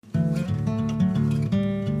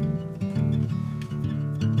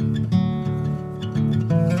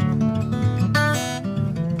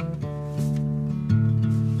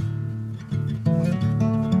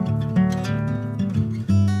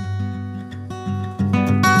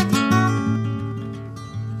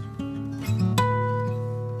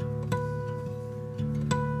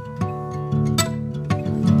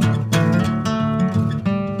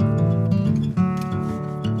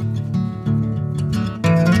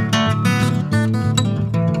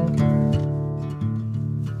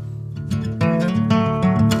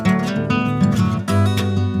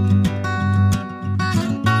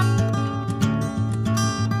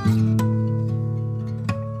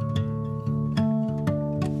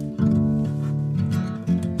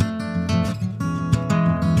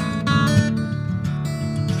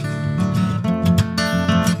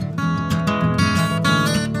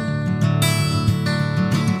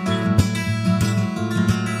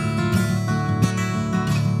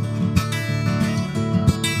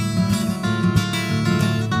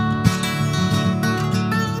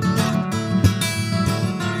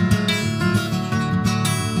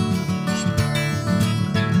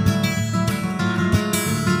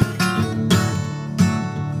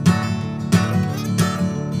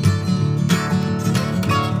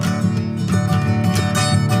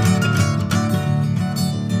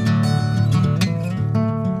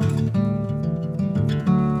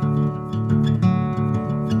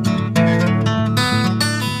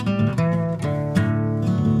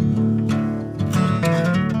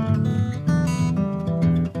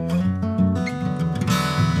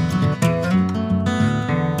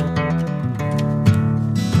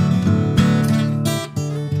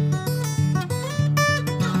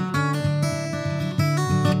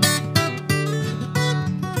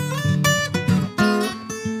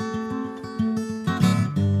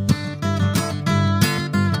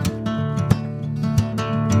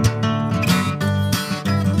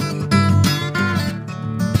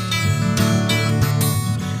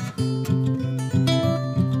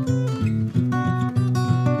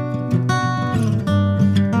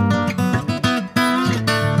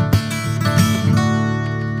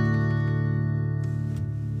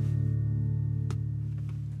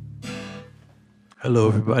Hello,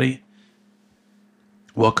 everybody.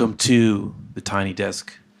 Welcome to the Tiny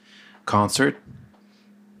Desk concert.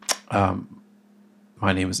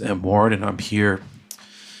 My name is M. Ward, and I'm here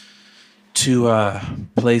to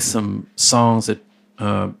play some songs that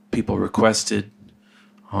people requested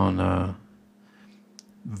on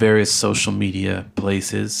various social media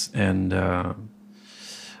places. And I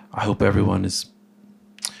hope everyone is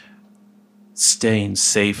staying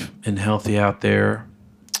safe and healthy out there.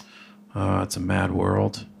 It's a mad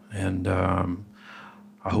world, and I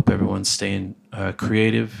hope everyone's staying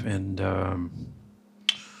creative. And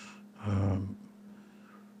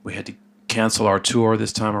we had to cancel our tour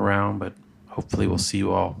this time around, but hopefully we'll see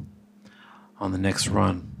you all on the next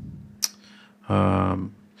run.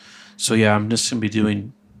 So yeah, I'm just going to be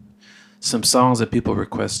doing some songs that people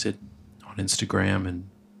requested on Instagram and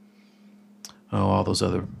all those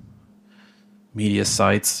other media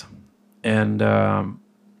sites. And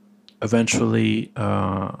eventually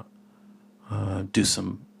do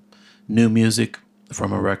some new music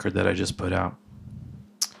from a record that I just put out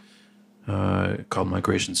called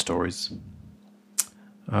Migration Stories.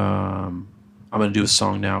 I'm going to do a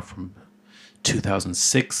song now from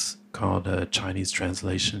 2006 called Chinese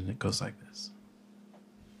Translation. It goes like this.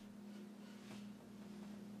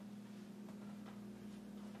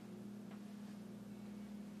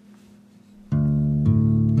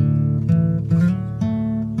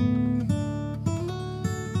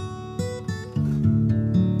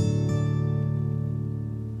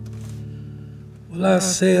 Well, I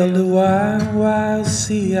sailed a wild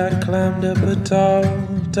sea. I climbed up a tall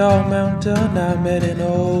mountain. I met an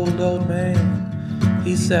old man.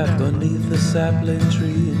 He sat beneath a sapling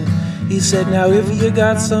tree. He said, now if you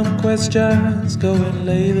got some questions, go and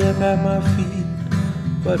lay them at my feet.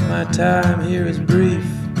 But my time here is brief.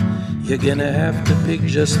 You're gonna have to pick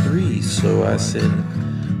just 3. So I said,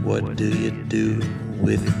 what do you do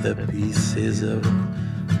with the pieces of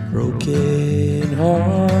broken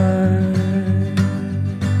heart?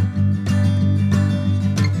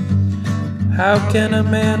 How can a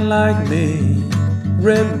man like me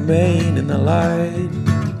remain in the light?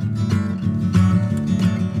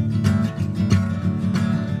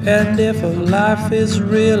 And if a life is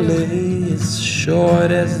really as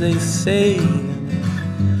short as they say,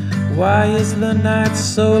 why is the night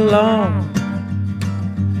so long?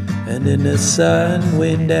 And then the sun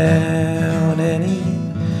went down and he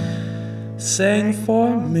sang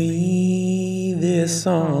for me this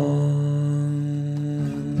song.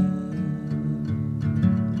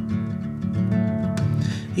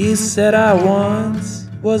 He said, I once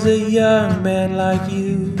was a young man like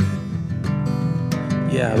you.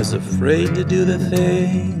 Yeah, I was afraid to do the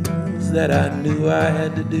things that I knew I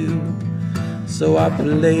had to do. So I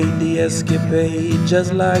played the escapade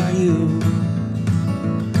just like you.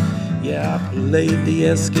 Yeah, I played the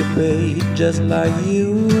escapade just like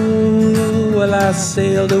you. Well, I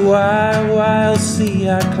sailed a wild sea.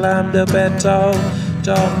 I climbed up that tall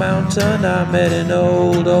mountain. I met an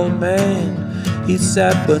old man. He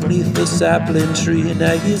sat beneath the sapling tree, and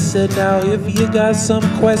now he said, now if you got some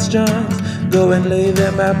questions, go and lay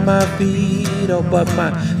them at my feet. Oh, but my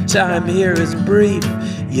time here is brief.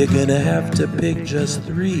 You're gonna have to pick just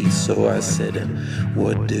 3. So I said,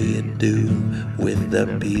 what do you do with the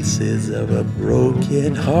pieces of a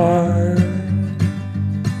broken heart?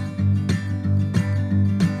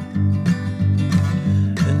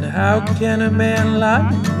 And how can a man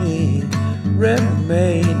like me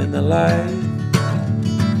remain in the light?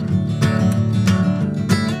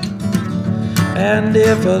 And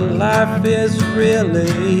if a life is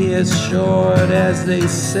really as short as they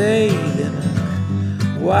say, then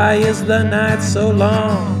why is the night so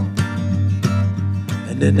long?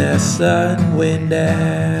 And then the sun went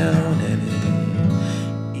down and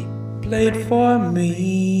he played for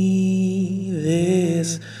me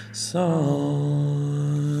this song.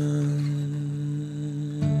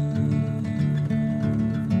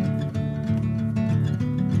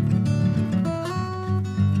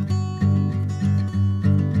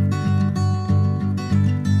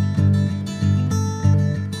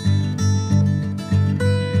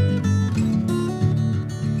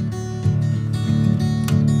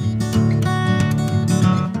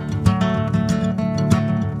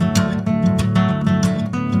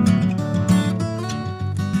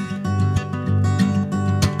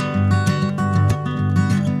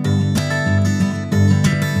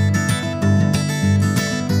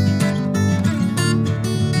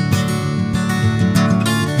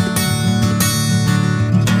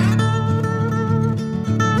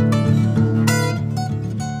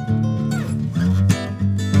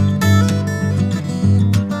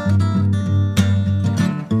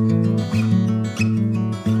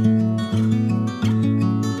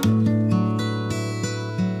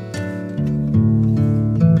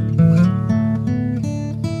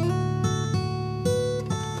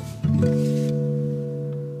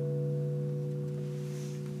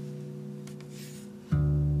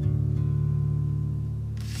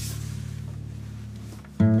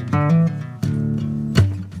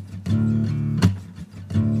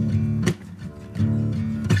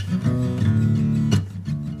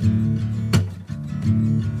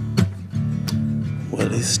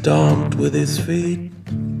 stomped with his feet,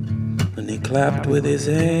 and he clapped with his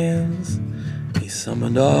hands. He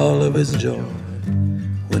summoned all of his joy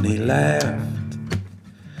when he laughed.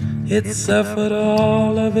 It suffered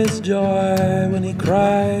all of his joy when he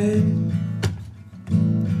cried.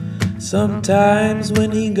 Sometimes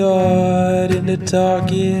when he got into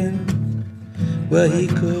talking, well, he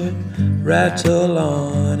could rattle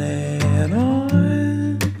on and on.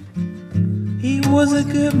 He was a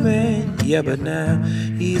good man, yeah, but now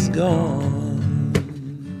he's gone.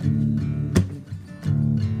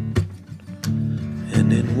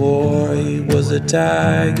 And in war he was a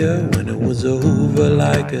tiger. When it was over,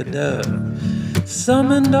 like a dove,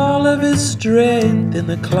 summoned all of his strength in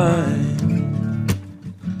the climb.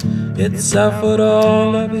 It suffered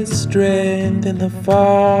all of his strength in the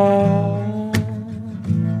fall.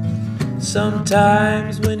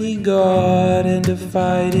 Sometimes when he got into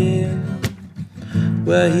fighting,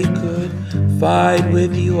 well, he could fight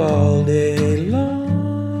with you all day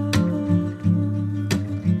long.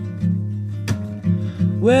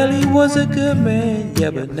 Well, he was a good man, yeah,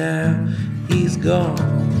 but now he's gone.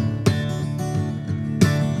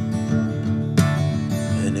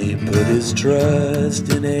 And he put his trust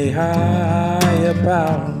in a higher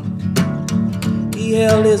power. He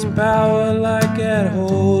held his power like that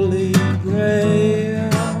holy grail,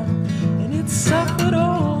 and it suffered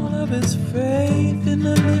all of his faith in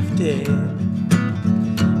the lifted.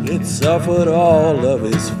 It suffered all of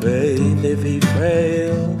his faith if he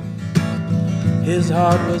failed. His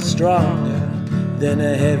heart was stronger than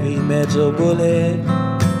a heavy metal bullet,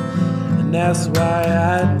 and that's why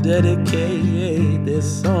I dedicate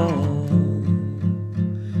this song.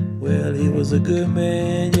 Well, he was a good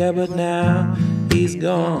man, yeah, but now he's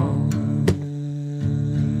gone.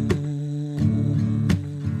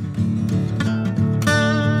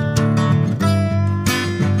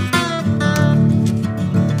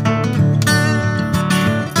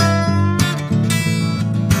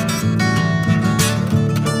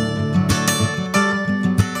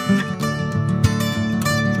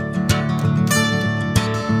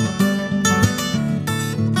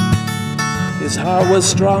 His heart was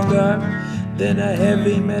stronger than a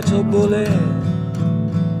heavy metal bullet.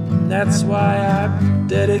 And that's why I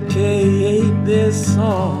dedicate this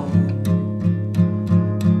song.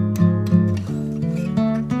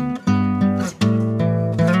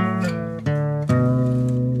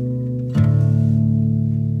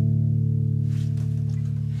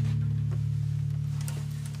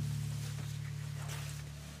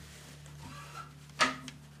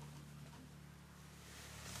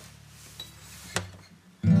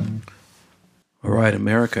 All right,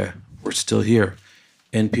 America, we're still here.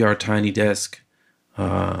 NPR Tiny Desk.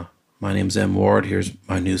 My name's M. Ward. Here's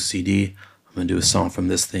my new CD. I'm going to do a song from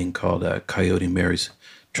this thing called Coyote Mary's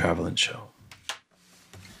Traveling Show.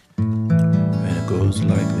 And it goes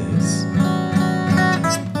like this.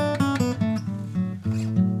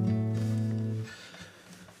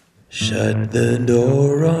 Shut the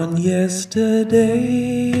door on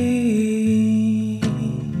yesterday.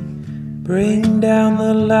 Bring down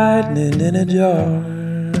the lightning in a jar.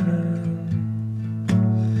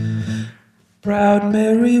 Proud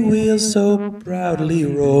Mary wheels so proudly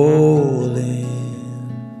rolling,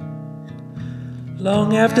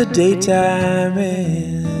 long after daytime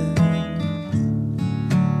ends.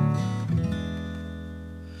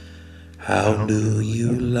 How do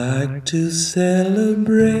you like to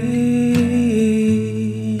celebrate?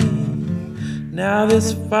 Now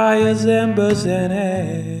this fire's embers and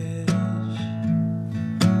ash.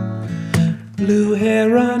 Blue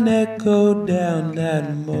heron echoed down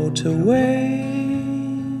that motorway.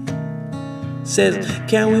 Says,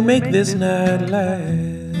 can we make this night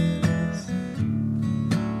last?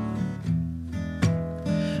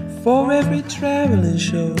 For every traveling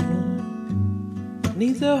show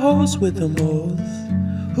needs a host with the most,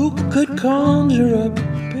 who could conjure up a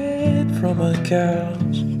bed from a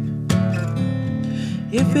couch.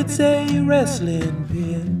 If it's a wrestling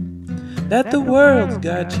pin that the world's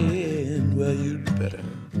got you in, well, you'd better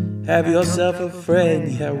have yourself a friend,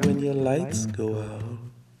 yeah, when your lights go out.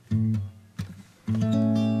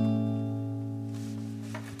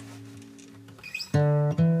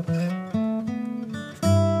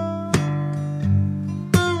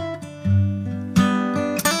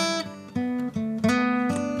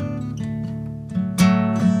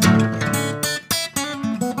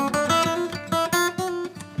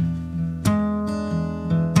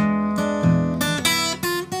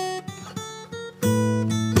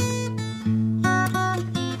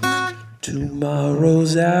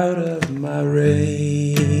 Tomorrow's out of my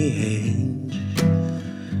range.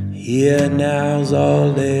 Here now's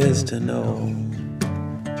all there's to know.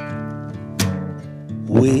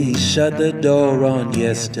 We shut the door on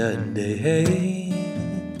yesterday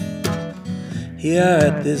here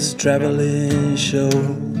at this traveling show.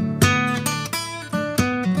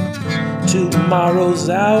 Tomorrow's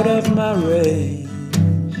out of my range.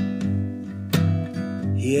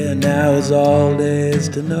 Here now is all there's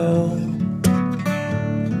to know.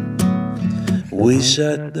 We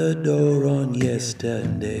shut the door on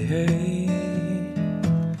yesterday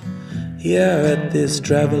here at this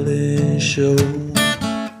traveling show.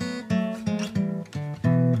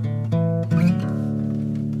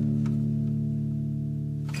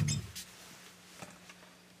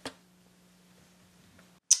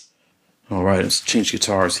 All right, let's change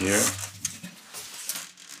guitars here.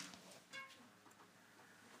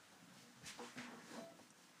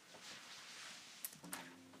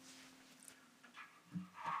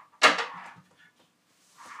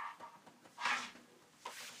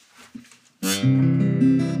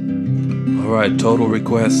 All right, total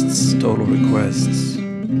requests.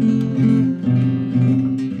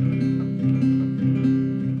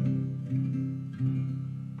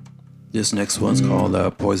 This next one's called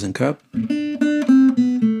Poison Cup.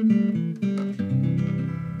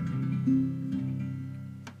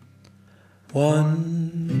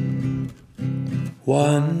 One,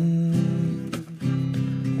 one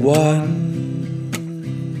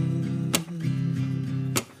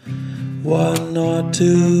or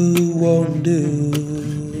two won't do,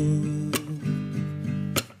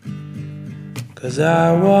 'cause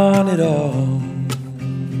I want it all.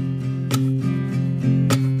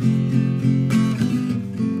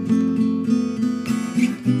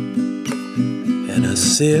 And a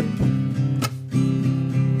sip,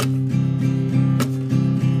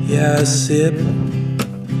 yeah, a sip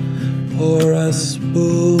or a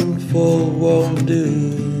spoonful won't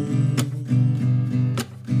do.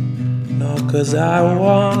 'Cause I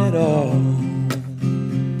want it all.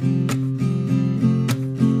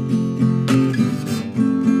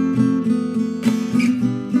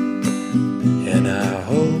 And I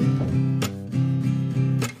hope,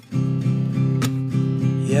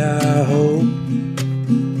 yeah, I hope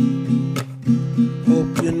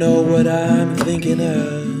you know what I'm thinking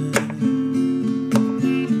of.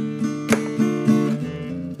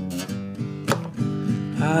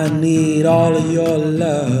 I need all of your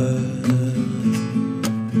love.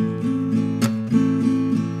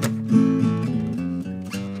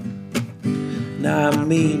 I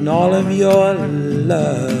mean all of your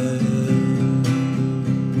love.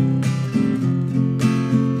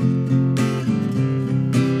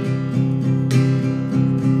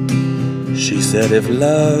 She said if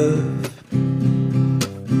love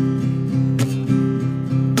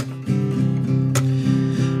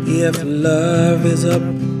is a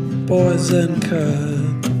poison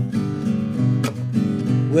cup,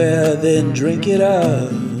 well then drink it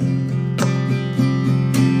up.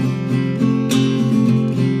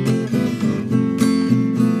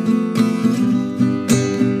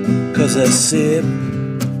 'Cause a sip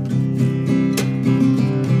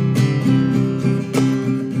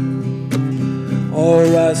or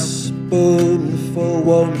a spoonful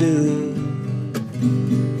won't do.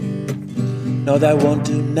 No, that won't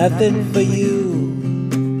do nothing for you.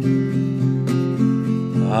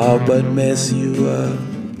 Oh, but mess you up.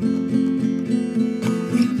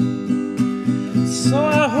 So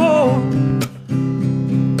I hope,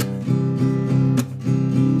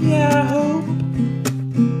 yeah, I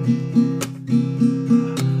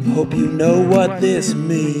hope you know what this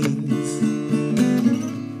means.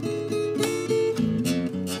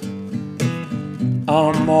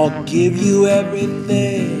 I'm gonna give you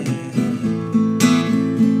everything.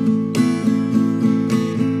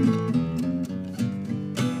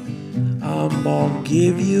 I'm gonna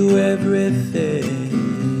give you everything.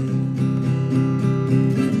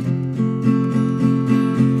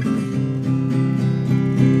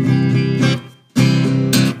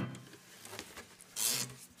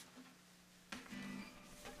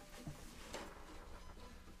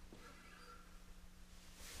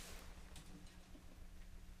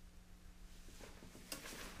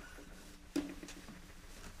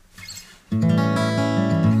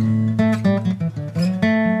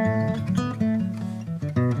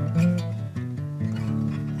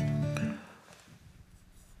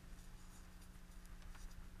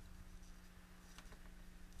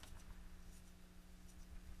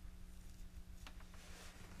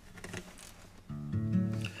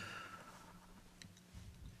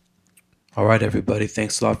 All right, everybody.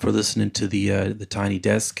 Thanks a lot for listening to the Tiny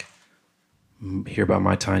Desk. I'm here by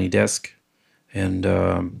my tiny desk, and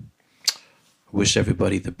wish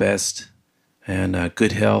everybody the best and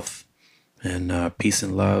good health and peace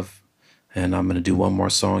and love. And I'm going to do one more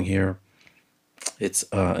song here. It's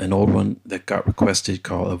an old one that got requested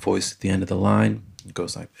called A Voice at the End of the Line. It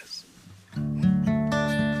goes like this.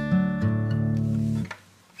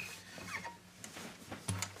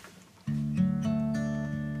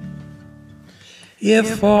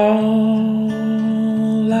 If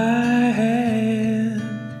all I had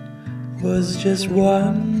was just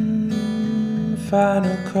one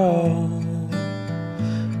final call,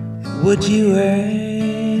 would you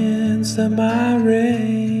answer my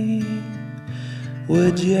ring?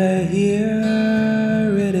 Would you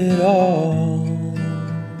hear it at all?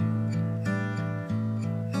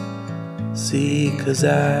 See, 'cause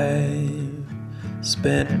I've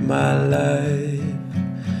spent my life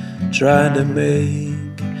trying to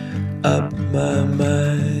make up my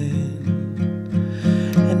mind,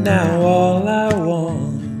 and now all I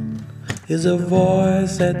want is a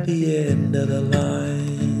voice at the end of the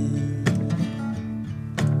line.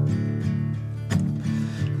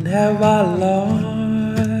 And have I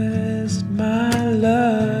lost my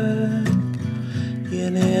luck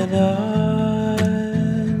in an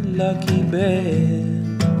unlucky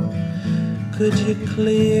bed? Could you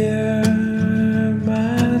clear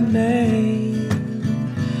my name?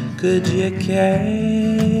 Could you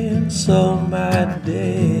cancel my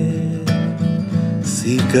debt?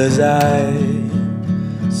 See, 'cause I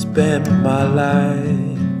spent my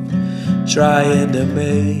life trying to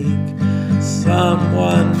make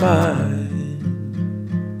someone mine,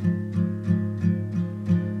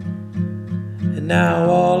 and now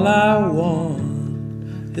all I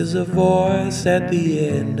want is a voice at the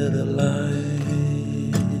end of the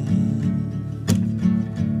line.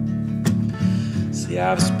 See,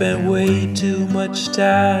 I've spent way too much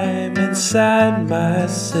time inside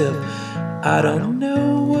myself. I don't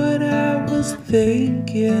know what I was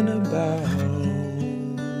thinking about.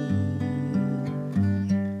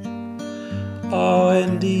 Oh,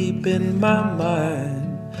 and deep in my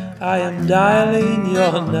mind, I am dialing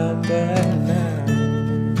your number now.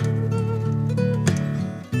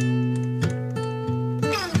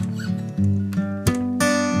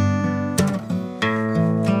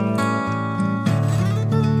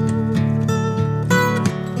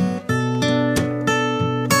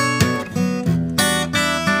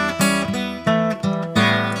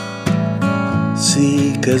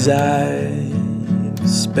 See, 'cause I've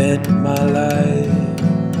spent my life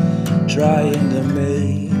trying to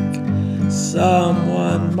make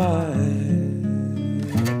someone mine,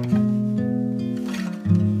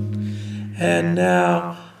 and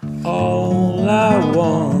now all I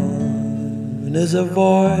want is a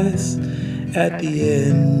voice at the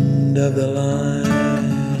end of the line.